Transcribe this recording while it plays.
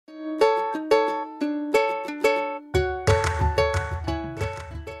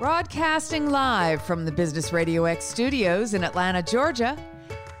Broadcasting live from the Business Radio X studios in Atlanta, Georgia,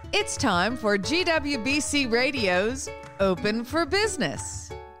 it's time for GWBC Radio's Open for Business.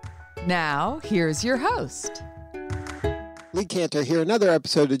 Now, here's your host. Lee Cantor here, another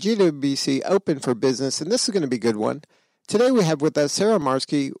episode of GWBC Open for Business, and this is going to be a good one. Today we have with us Sarah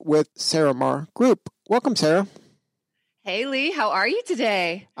Marsky with Saramar Group. Welcome, Sarah. Hey, Lee. How are you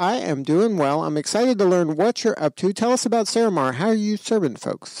today? I am doing well. I'm excited to learn what you're up to. Tell us about Saramar. How are you serving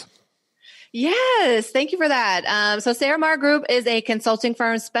folks? Yes, thank you for that. So Saramar Group is a consulting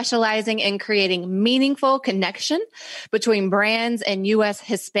firm specializing in creating meaningful connection between brands and U.S.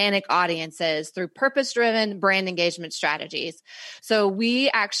 Hispanic audiences through purpose-driven brand engagement strategies. So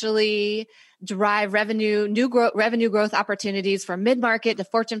we actually drive revenue growth opportunities for mid-market to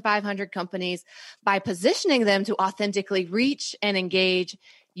Fortune 500 companies by positioning them to authentically reach and engage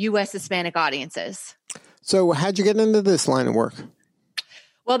U.S. Hispanic audiences. So how'd you get into this line of work?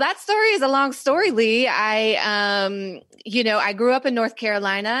 Well, that story is a long story, Lee. I grew up in North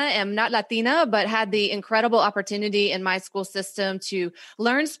Carolina. I'm not Latina, but had the incredible opportunity in my school system to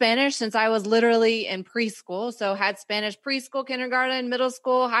learn Spanish since I was literally in preschool. So had Spanish preschool, kindergarten, middle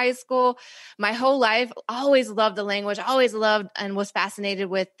school, high school, my whole life. Always loved the language, always loved and was fascinated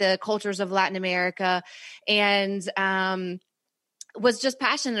with the cultures of Latin America. And, was just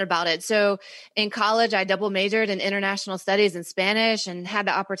passionate about it. So in college, I double majored in international studies and Spanish and had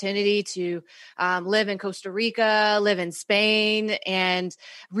the opportunity to live in Costa Rica, live in Spain, and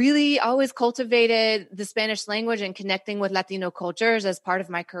really always cultivated the Spanish language and connecting with Latino cultures as part of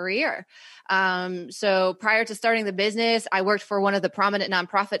my career. So prior to starting the business, I worked for one of the prominent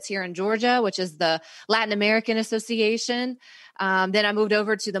nonprofits here in Georgia, which is the Latin American Association. Then I moved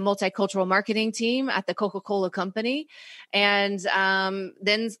over to the multicultural marketing team at the Coca-Cola Company, and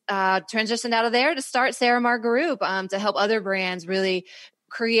then transitioned out of there to start Saramar Group to help other brands really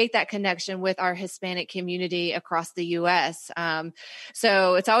create that connection with our Hispanic community across the U.S.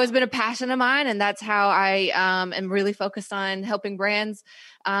 So it's always been a passion of mine, and that's how I am really focused on helping brands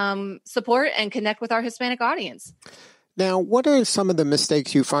support and connect with our Hispanic audience. Now, what are some of the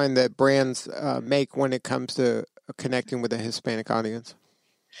mistakes you find that brands make when it comes to connecting with a Hispanic audience?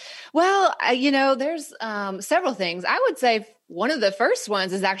 Well, there's several things. I would say one of the first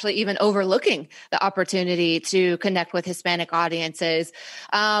ones is actually even overlooking the opportunity to connect with Hispanic audiences.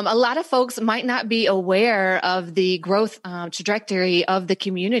 A lot of folks might not be aware of the growth trajectory of the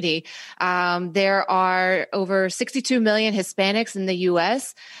community. There are over 62 million Hispanics in the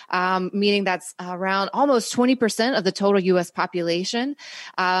U.S., meaning that's around almost 20% of the total U.S. population.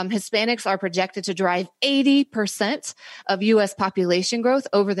 Hispanics are projected to drive 80% of U.S. population growth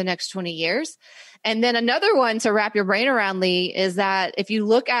over the next 20 years. And then another one to wrap your brain around, Lee, is that if you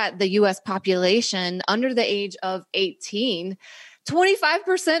look at the U.S. population under the age of 18,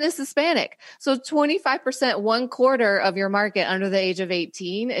 25% is Hispanic. So 25%, 1/4 of your market under the age of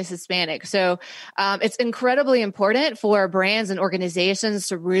 18 is Hispanic. So it's incredibly important for brands and organizations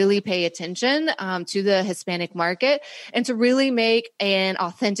to really pay attention to the Hispanic market and to really make an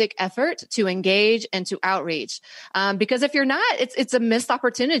authentic effort to engage and to outreach. Because if you're not, it's a missed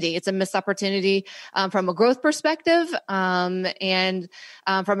opportunity. It's a missed opportunity from a growth perspective and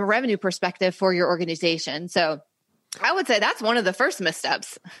from a revenue perspective for your organization. So I would say that's one of the first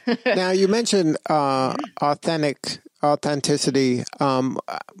missteps. Now, you mentioned authenticity.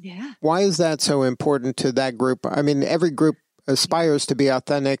 Why is that so important to that group? I mean, every group aspires to be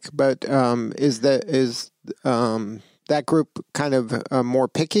authentic, but is that group kind of more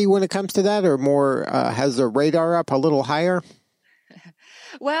picky when it comes to that, or more has the radar up a little higher?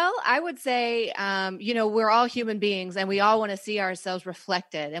 Well, I would say, we're all human beings and we all want to see ourselves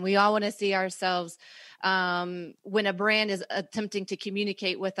reflected, and we all want to see ourselves when a brand is attempting to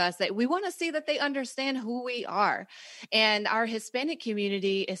communicate with us, that we want to see that they understand who we are. And our Hispanic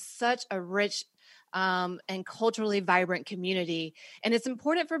community is such a rich and culturally vibrant community. And it's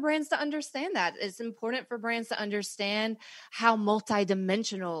important for brands to understand that. It's important for brands to understand how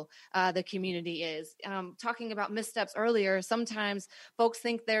multidimensional the community is. Talking about missteps earlier, sometimes folks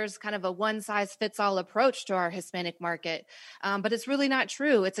think there's kind of a one-size-fits-all approach to our Hispanic market, but it's really not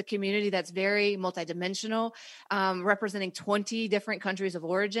true. It's a community that's very multidimensional, representing 20 different countries of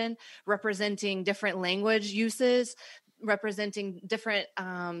origin, representing different language uses, representing different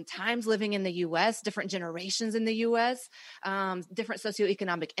times living in the U.S., different generations in the U.S., different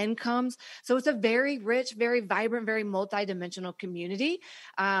socioeconomic incomes. So it's a very rich, very vibrant, very multidimensional community.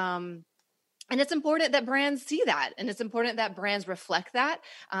 And it's important that brands see that, and it's important that brands reflect that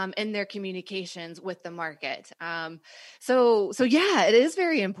in their communications with the market. So yeah, it is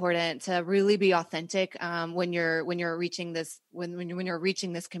very important to really be authentic when you're reaching this when you're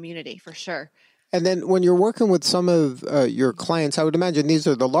reaching this community, for sure. And then when you're working with some of your clients, I would imagine these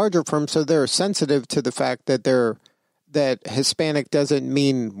are the larger firms, so they're sensitive to the fact that that Hispanic doesn't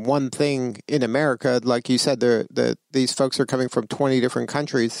mean one thing in America. Like you said, these folks are coming from 20 different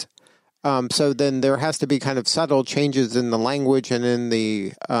countries. So then there has to be kind of subtle changes in the language and in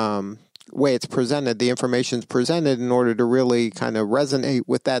the way it's presented, the information's presented, in order to really kind of resonate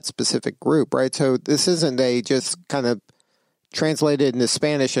with that specific group, right? So this isn't a just kind of translated into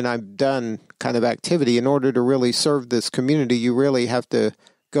Spanish and I'm done kind of activity. In order to really serve this community, you really have to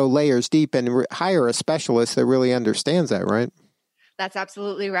go layers deep and hire a specialist that really understands that, right? That's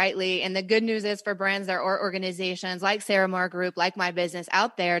absolutely right, Lee. And the good news is for brands or organizations like Sarah Marr Group, like my business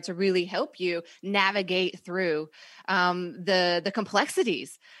out there, to really help you navigate through the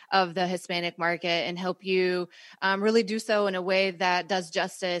complexities of the Hispanic market and help you really do so in a way that does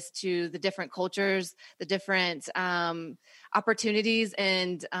justice to the different cultures, the different opportunities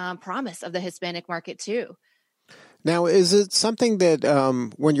and promise of the Hispanic market too. Now, is it something that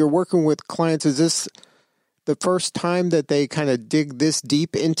when you're working with clients, is this the first time that they kind of dig this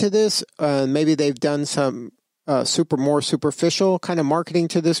deep into this? Maybe they've done some more superficial kind of marketing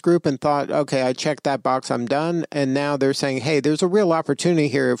to this group and thought, okay, I checked that box, I'm done. And now they're saying, hey, there's a real opportunity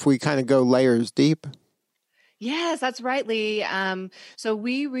here if we kind of go layers deep. Yes, that's right, Lee. So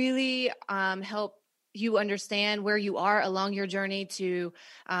we really help you understand where you are along your journey to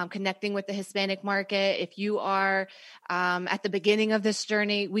connecting with the Hispanic market. If you are at the beginning of this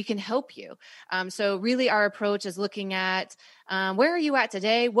journey, we can help you. So really our approach is looking at where are you at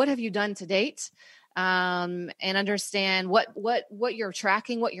today? What have you done to date? And understand what you're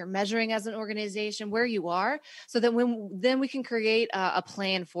tracking, what you're measuring as an organization, where you are, so that then we can create a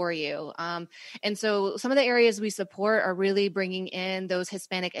plan for you. And so some of the areas we support are really bringing in those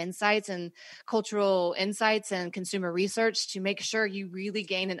Hispanic insights and cultural insights and consumer research to make sure you really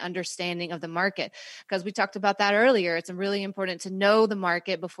gain an understanding of the market. Because we talked about that earlier. It's really important to know the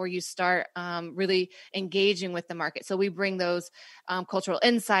market before you start really engaging with the market. So we bring those cultural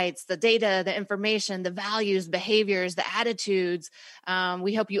insights, the data, the information, the values, behaviors, the attitudes.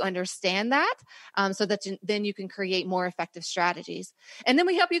 We help you understand that so that then you can create more effective strategies. And then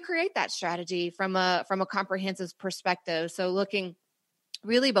we help you create that strategy from a comprehensive perspective. So looking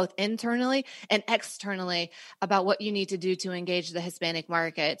really both internally and externally about what you need to do to engage the Hispanic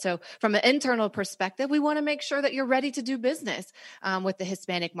market. So from an internal perspective, we want to make sure that you're ready to do business with the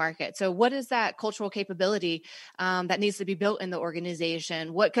Hispanic market. So what is that cultural capability that needs to be built in the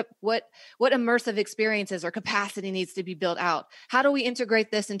organization? What immersive experiences or capacity needs to be built out? How do we integrate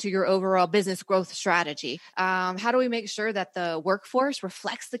this into your overall business growth strategy? How do we make sure that the workforce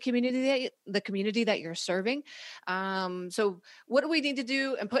reflects the community that you're serving? So what do we need to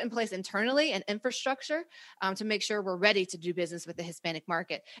do and put in place internally and infrastructure to make sure we're ready to do business with the Hispanic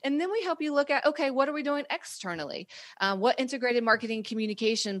market? And then we help you look at, okay, what are we doing externally? What integrated marketing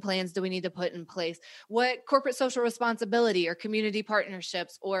communication plans do we need to put in place? What corporate social responsibility or community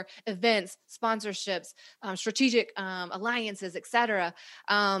partnerships or events, sponsorships, strategic alliances, et cetera.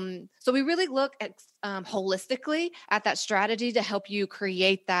 So we really look at holistically at that strategy to help you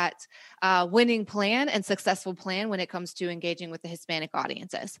create that winning plan and successful plan when it comes to engaging with the Hispanic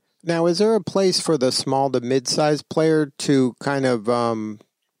audiences. Now, is there a place for the small to mid-sized player to kind of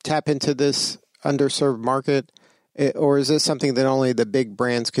tap into this underserved market? Or is this something that only the big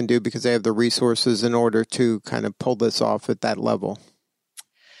brands can do because they have the resources in order to kind of pull this off at that level?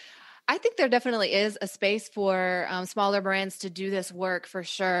 I think there definitely is a space for smaller brands to do this work for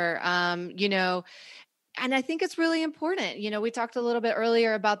sure. And I think it's really important. We talked a little bit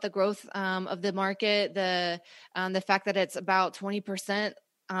earlier about the growth of the market, the fact that it's about 20%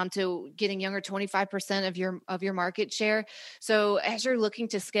 to getting younger, 25% of your market share. So as you're looking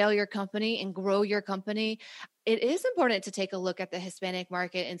to scale your company and grow your company, it is important to take a look at the Hispanic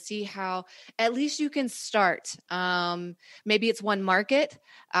market and see how at least you can start. Maybe it's one market,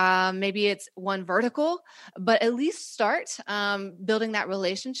 maybe it's one vertical, but at least start building that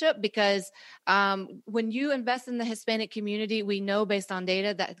relationship, because when you invest in the Hispanic community, we know based on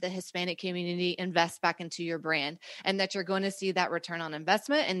data that the Hispanic community invests back into your brand and that you're going to see that return on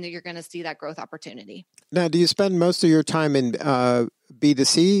investment and that you're going to see that growth opportunity. Now, do you spend most of your time in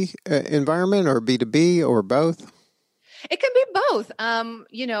B2C environment or B2B or both? It can be both.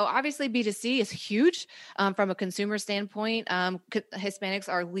 Obviously B2C is huge from a consumer standpoint. Hispanics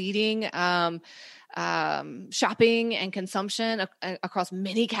are leading shopping and consumption across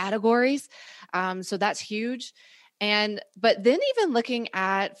many categories. So that's huge. But then even looking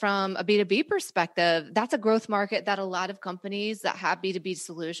at from a B2B perspective, that's a growth market that a lot of companies that have B2B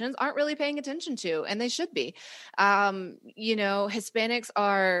solutions aren't really paying attention to, and they should be. Hispanics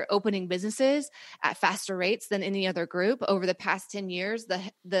are opening businesses at faster rates than any other group. Over the past 10 years,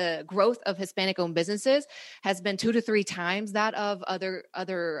 the growth of Hispanic-owned businesses has been 2 to 3 times that of other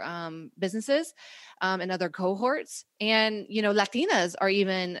businesses and other cohorts. And, Latinas are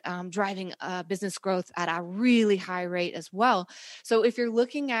even driving business growth at a really high rate as well. So if you're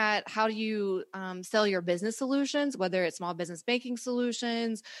looking at how do you sell your business solutions, whether it's small business banking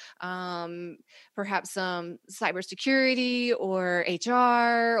solutions, perhaps some cybersecurity or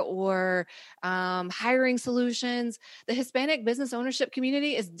HR or hiring solutions, the Hispanic business ownership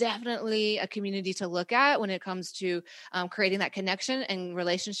community is definitely a community to look at when it comes to creating that connection and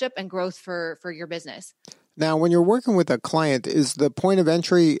relationship and growth for your business. Now, when you're working with a client, is the point of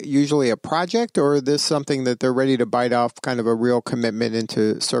entry usually a project, or is this something that they're ready to bite off, kind of a real commitment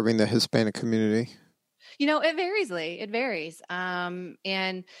into serving the Hispanic community? It varies, Lee. It varies. Often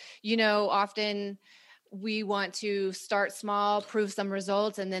we want to start small, prove some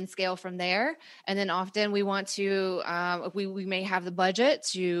results, and then scale from there. And then often we want to, we may have the budget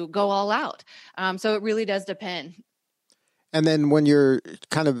to go all out. So it really does depend. And then when you're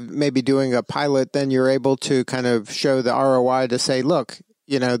kind of maybe doing a pilot, then you're able to kind of show the ROI to say, look,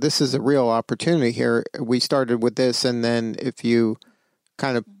 this is a real opportunity here. We started with this, and then if you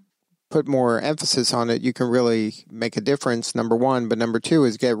kind of put more emphasis on it, you can really make a difference, number one. But number two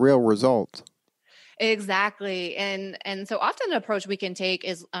is get real results. Exactly. And so often an approach we can take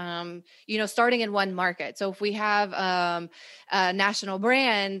is, starting in one market. So if we have a national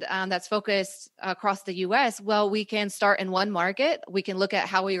brand that's focused across the U.S., well, we can start in one market. We can look at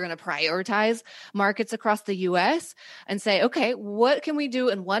how we're going to prioritize markets across the U.S. and say, okay, what can we do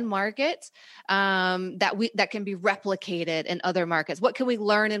in one market that can be replicated in other markets? What can we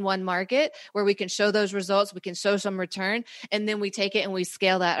learn in one market where we can show those results, we can show some return, and then we take it and we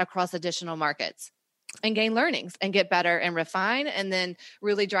scale that across additional markets and gain learnings and get better and refine and then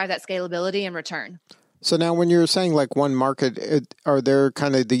really drive that scalability and return. So now when you're saying like one market, are there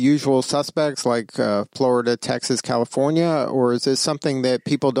kind of the usual suspects like Florida, Texas, California, or is this something that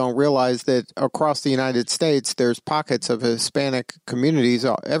people don't realize that across the United States, there's pockets of Hispanic communities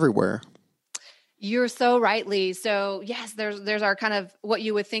everywhere? You're so right, Lee. So yes, there's our kind of what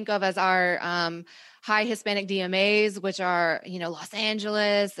you would think of as our high Hispanic DMAs, which are, Los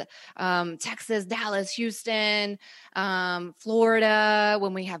Angeles, Texas, Dallas, Houston, Florida,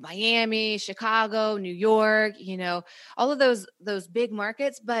 when we have Miami, Chicago, New York, all of those big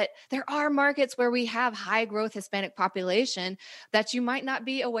markets. But there are markets where we have high growth Hispanic population that you might not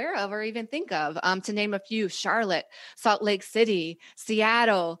be aware of or even think of. To name a few: Charlotte, Salt Lake City,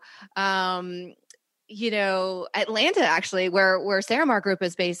 Seattle, Atlanta, actually, where Saramar Group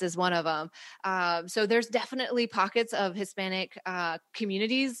is based, is one of them. So there's definitely pockets of Hispanic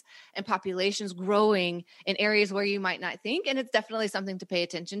communities and populations growing in areas where you might not think. And it's definitely something to pay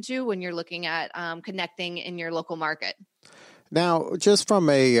attention to when you're looking at connecting in your local market. Now, just from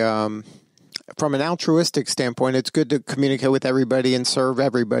an altruistic standpoint, it's good to communicate with everybody and serve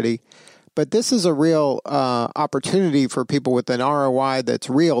everybody. But this is a real opportunity for people with an ROI that's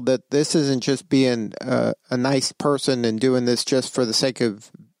real, that this isn't just being a nice person and doing this just for the sake of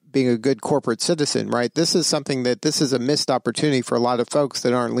being a good corporate citizen, right? This is a missed opportunity for a lot of folks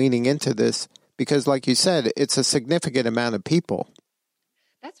that aren't leaning into this because, like you said, it's a significant amount of people.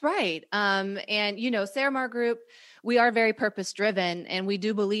 That's right. Saramar Group, we are very purpose-driven, and we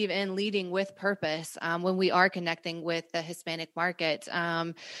do believe in leading with purpose when we are connecting with the Hispanic market.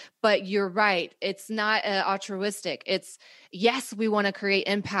 But you're right. It's not altruistic. It's, yes, we want to create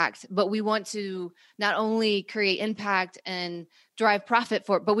impact, but we want to not only create impact and drive profit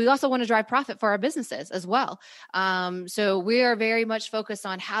for it, but we also want to drive profit for our businesses as well. So we are very much focused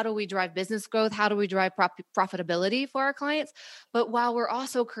on how do we drive business growth? How do we drive profitability for our clients? But while we're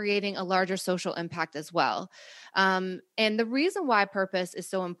also creating a larger social impact as well. And the reason why purpose is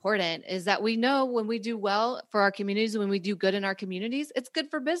so important is that we know when we do well for our communities, when we do good in our communities, it's good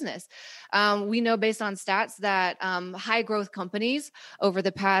for business. We know based on stats that high growth companies over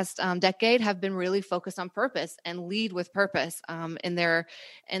the past decade have been really focused on purpose and lead with purpose in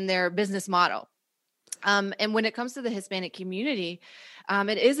their business model. And when it comes to the Hispanic community,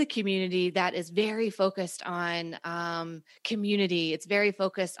 it is a community that is very focused on community. It's very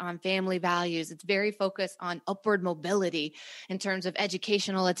focused on family values. It's very focused on upward mobility in terms of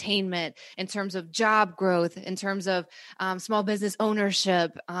educational attainment, in terms of job growth, in terms of small business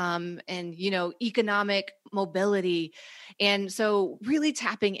ownership, and, economic mobility. And so really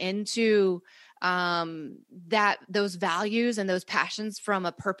tapping into those values and those passions from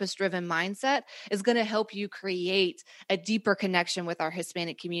a purpose-driven mindset is going to help you create a deeper connection with our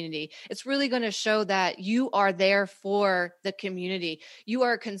Hispanic community. It's really going to show that you are there for the community. You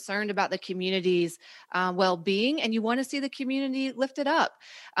are concerned about the community's well-being, and you want to see the community lifted up.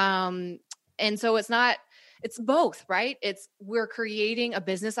 And so it's both, right? We're creating a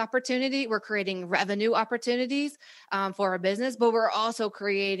business opportunity. We're creating revenue opportunities for our business, but we're also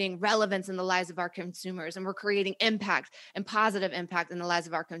creating relevance in the lives of our consumers, and we're creating impact and positive impact in the lives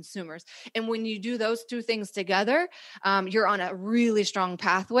of our consumers. And when you do those two things together, you're on a really strong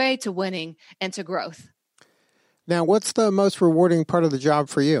pathway to winning and to growth. Now, what's the most rewarding part of the job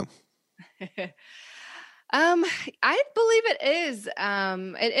for you? I believe it is.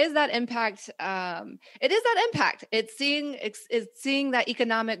 It is that impact. It's seeing that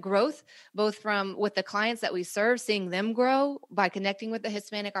economic growth, both from with the clients that we serve, seeing them grow by connecting with the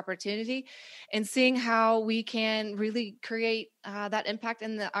Hispanic opportunity, and seeing how we can really create that impact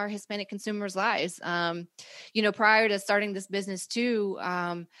in our Hispanic consumers' lives. Prior to starting this business too,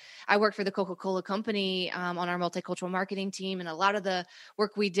 I worked for the Coca-Cola Company on our multicultural marketing team, and a lot of the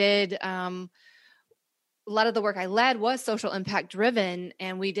work we did. A lot of the work I led was social impact driven,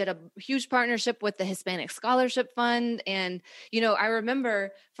 and we did a huge partnership with the Hispanic Scholarship Fund. And, I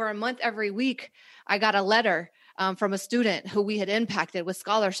remember for a month every week, I got a letter from a student who we had impacted with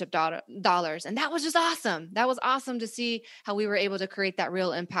scholarship dollars. And that was just awesome. That was awesome to see how we were able to create that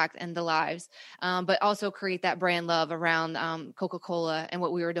real impact in the lives, but also create that brand love around Coca-Cola and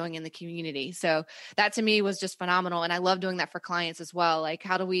what we were doing in the community. So that to me was just phenomenal. And I love doing that for clients as well. Like,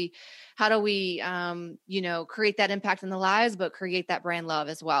 how do we create that impact in the lives, but create that brand love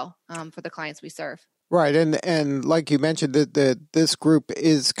as well for the clients we serve. Right. And like you mentioned, that this group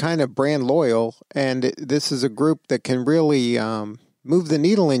is kind of brand loyal, and this is a group that can really move the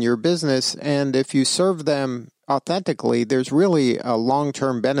needle in your business. And if you serve them authentically, there's really a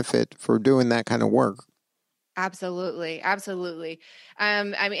long-term benefit for doing that kind of work. Absolutely. Absolutely.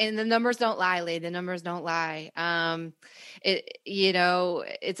 And the numbers don't lie, Lee. The numbers don't lie.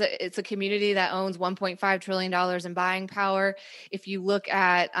 It's a community that owns $1.5 trillion in buying power. If you look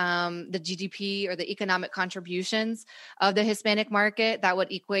at the GDP or the economic contributions of the Hispanic market, that would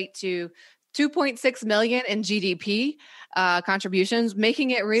equate to 2.6 million in GDP contributions,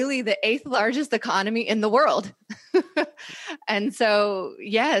 making it really the 8th largest economy in the world. And so,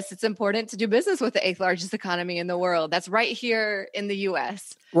 yes, it's important to do business with the 8th largest economy in the world. That's right here in the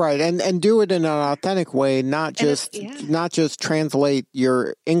U.S. Right, and do it in an authentic way, not just translate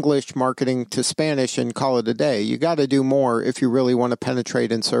your English marketing to Spanish and call it a day. You got to do more if you really want to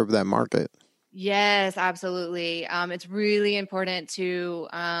penetrate and serve that market. Yes, absolutely. It's really important to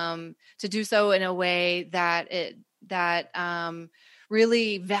do so in a way that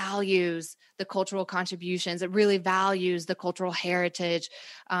really values the cultural contributions. It really values the cultural heritage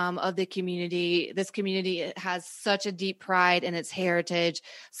of the community. This community has such a deep pride in its heritage,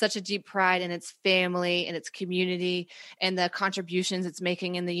 such a deep pride in its family and its community, and the contributions it's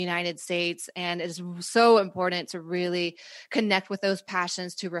making in the United States. And it is so important to really connect with those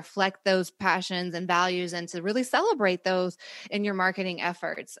passions, to reflect those passions and values, and to really celebrate those in your marketing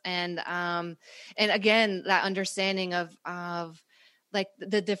efforts. And again, that understanding of like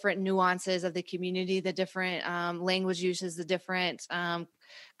the different nuances of the community, the different language uses, the different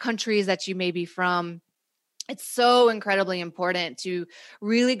countries that you may be from. It's so incredibly important to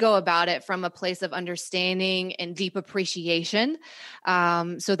really go about it from a place of understanding and deep appreciation,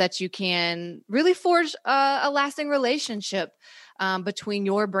 so that you can really forge a lasting relationship between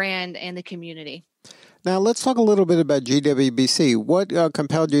your brand and the community. Now, let's talk a little bit about GWBC. What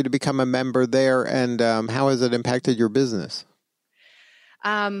compelled you to become a member there, and how has it impacted your business?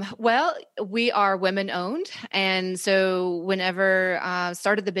 Well, we are women owned. And so whenever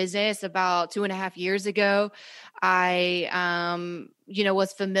started the business about 2.5 years ago, I,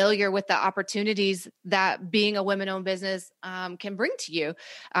 was familiar with the opportunities that being a women owned business can bring to you.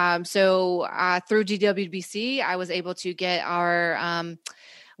 So through GWBC, I was able to get our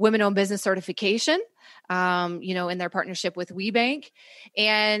women owned business certification, in their partnership with WeBank.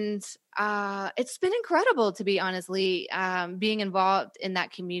 And it's been incredible, to be honestly, being involved in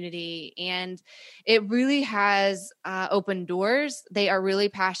that community. And it really has opened doors. They are really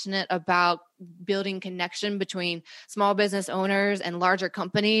passionate about building connection between small business owners and larger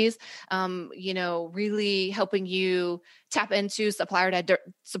companies, really helping you tap into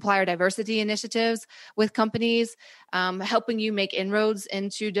supplier diversity initiatives with companies, helping you make inroads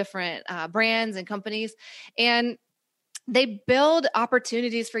into different brands and companies. And they build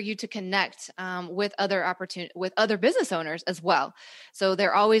opportunities for you to connect with other business owners as well. So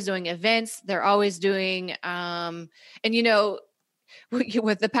they're always doing events. They're always doing,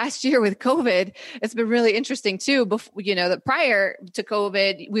 with the past year with COVID, it's been really interesting too. That prior to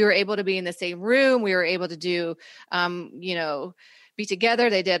COVID, we were able to be in the same room. We were able to do, be together.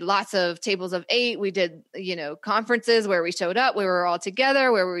 They did lots of tables of 8. We did, conferences where we showed up, we were all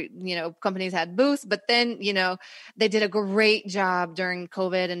together, where we, companies had booths, but then, they did a great job during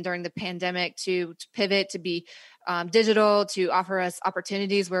COVID and during the pandemic to pivot, to be digital, to offer us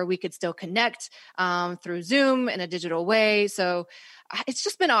opportunities where we could still connect through Zoom in a digital way. So it's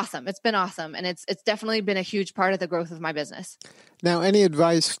just been awesome. It's been awesome. And it's definitely been a huge part of the growth of my business. Now, any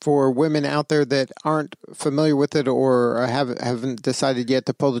advice for women out there that aren't familiar with it or haven't decided yet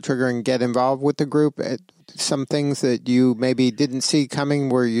to pull the trigger and get involved with the group? Some things that you maybe didn't see coming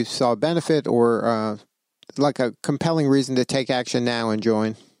where you saw benefit or like a compelling reason to take action now and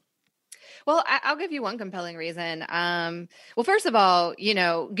join? Well, I'll give you one compelling reason. Well, first of all,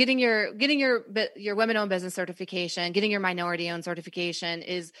 getting your women-owned business certification, getting your minority-owned certification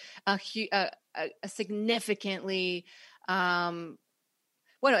is a significantly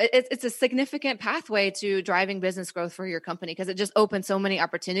it's a significant pathway to driving business growth for your company, because it just opens so many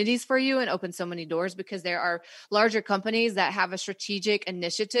opportunities for you and opens so many doors, because there are larger companies that have a strategic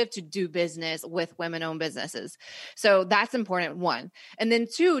initiative to do business with women-owned businesses. So that's important, one. And then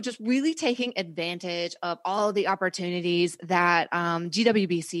two, just really taking advantage of all the opportunities that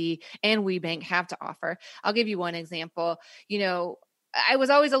GWBC and WeBank have to offer. I'll give you one example. I was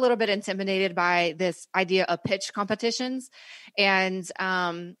always a little bit intimidated by this idea of pitch competitions. And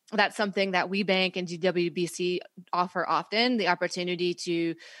that's something that WeBank and GWBC offer often, the opportunity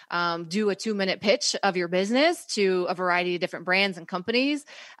to do a 2-minute pitch of your business to a variety of different brands and companies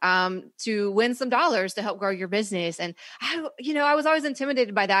to win some dollars to help grow your business. And I was always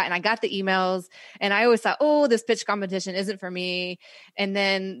intimidated by that. And I got the emails and I always thought, oh, this pitch competition isn't for me. And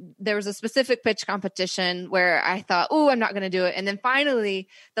then there was a specific pitch competition where I thought, oh, I'm not going to do it. And then finally,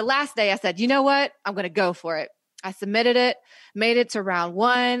 the last day I said, you know what? I'm going to go for it. I submitted it, made it to round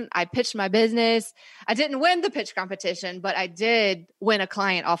 1. I pitched my business. I didn't win the pitch competition, but I did win a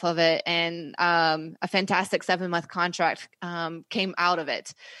client off of it. And a fantastic 7-month contract came out of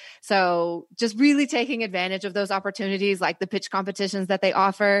it. So just really taking advantage of those opportunities, like the pitch competitions that they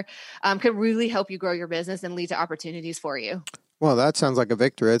offer, can really help you grow your business and lead to opportunities for you. Well, that sounds like a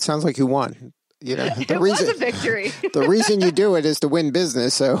victory. It sounds like you won. It was a victory. The reason you do it is to win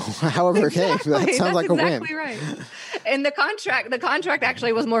business. So however it came, that sounds like a win. Exactly right. And the contract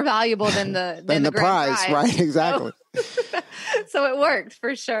actually was more valuable than the prize, right? Exactly. So it worked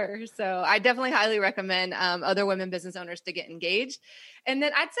for sure. So I definitely highly recommend other women business owners to get engaged. And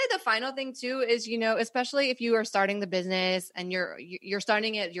then I'd say the final thing too is, especially if you are starting the business and you're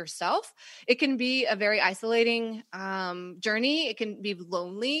starting it yourself, it can be a very isolating journey. It can be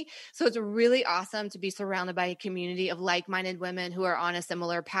lonely. So it's really awesome to be surrounded by a community of like-minded women who are on a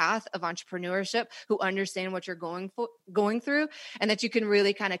similar path of entrepreneurship, who understand what you're going through, and that you can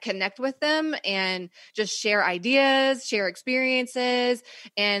really kind of connect with them and just share ideas, share experiences,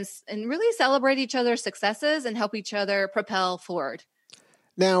 and really celebrate each other's successes and help each other propel forward.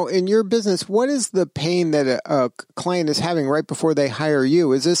 Now, in your business, what is the pain that a client is having right before they hire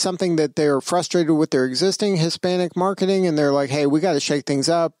you? Is this something that they're frustrated with their existing Hispanic marketing and they're like, hey, we got to shake things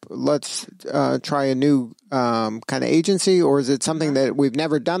up. Let's try a new kind of agency? Or is it something that we've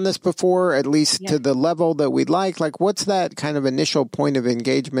never done this before, at least to the level that we'd like? Like, what's that kind of initial point of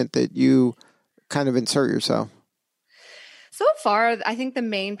engagement that you kind of insert yourself? So far, I think the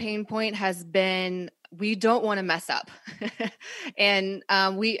main pain point has been we don't want to mess up. And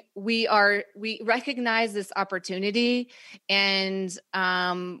we recognize this opportunity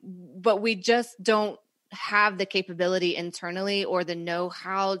but we just don't have the capability internally or the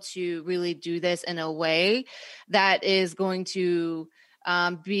know-how to really do this in a way that is going to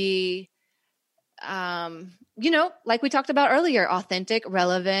be like we talked about earlier, authentic,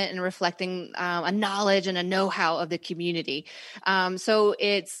 relevant, and reflecting a knowledge and a know-how of the community. So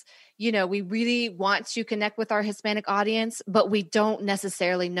it's, we really want to connect with our Hispanic audience, but we don't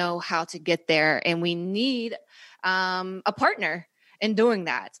necessarily know how to get there. And we need a partner. in doing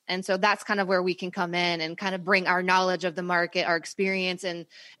that. And so that's kind of where we can come in and kind of bring our knowledge of the market, our experience in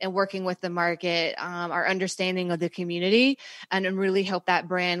working with the market, our understanding of the community, and really help that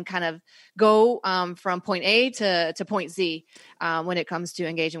brand kind of go from point A to point Z when it comes to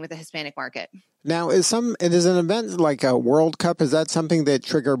engaging with the Hispanic market. Now, is an event like a World Cup, is that something that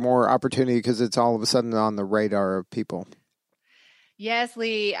trigger more opportunity because it's all of a sudden on the radar of people? Yes,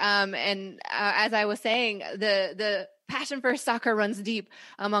 Lee. And as I was saying, the passion for soccer runs deep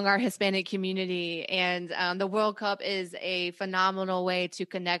among our Hispanic community, and the World Cup is a phenomenal way to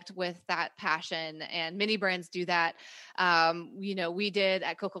connect with that passion. And many brands do that. We did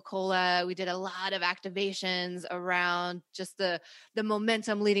at Coca-Cola, we did a lot of activations around just the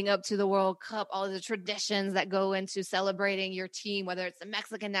momentum leading up to the World Cup, all of the traditions that go into celebrating your team, whether it's the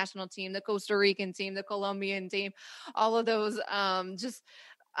Mexican national team, the Costa Rican team, the Colombian team, all of those, just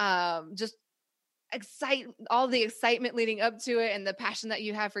all the excitement leading up to it and the passion that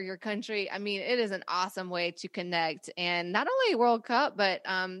you have for your country. I mean, it is an awesome way to connect, and not only World Cup, but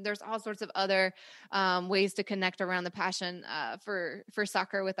there's all sorts of other ways to connect around the passion for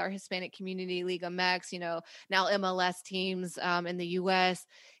soccer with our Hispanic community. Liga MX, now MLS teams in the US,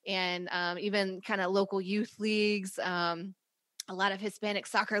 and even kind of local youth leagues. A lot of Hispanic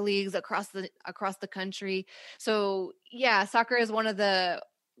soccer leagues across the country. So yeah, soccer is one of the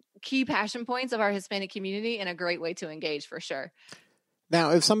key passion points of our Hispanic community and a great way to engage for sure. Now,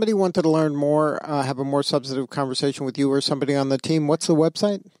 if somebody wanted to learn more, have a more substantive conversation with you or somebody on the team, what's the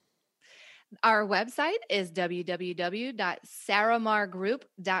website? Our website is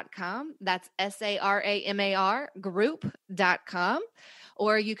www.saramargroup.com. That's SARAMAR group.com.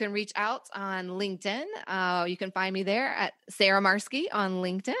 Or you can reach out on LinkedIn. You can find me there at Sarah Marsky on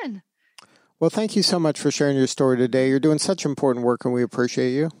LinkedIn. Well, thank you so much for sharing your story today. You're doing such important work, and we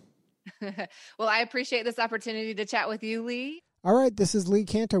appreciate you. Well, I appreciate this opportunity to chat with you, Lee. All right, this is Lee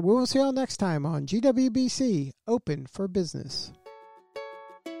Cantor. We will see you all next time on GWBC Open for Business.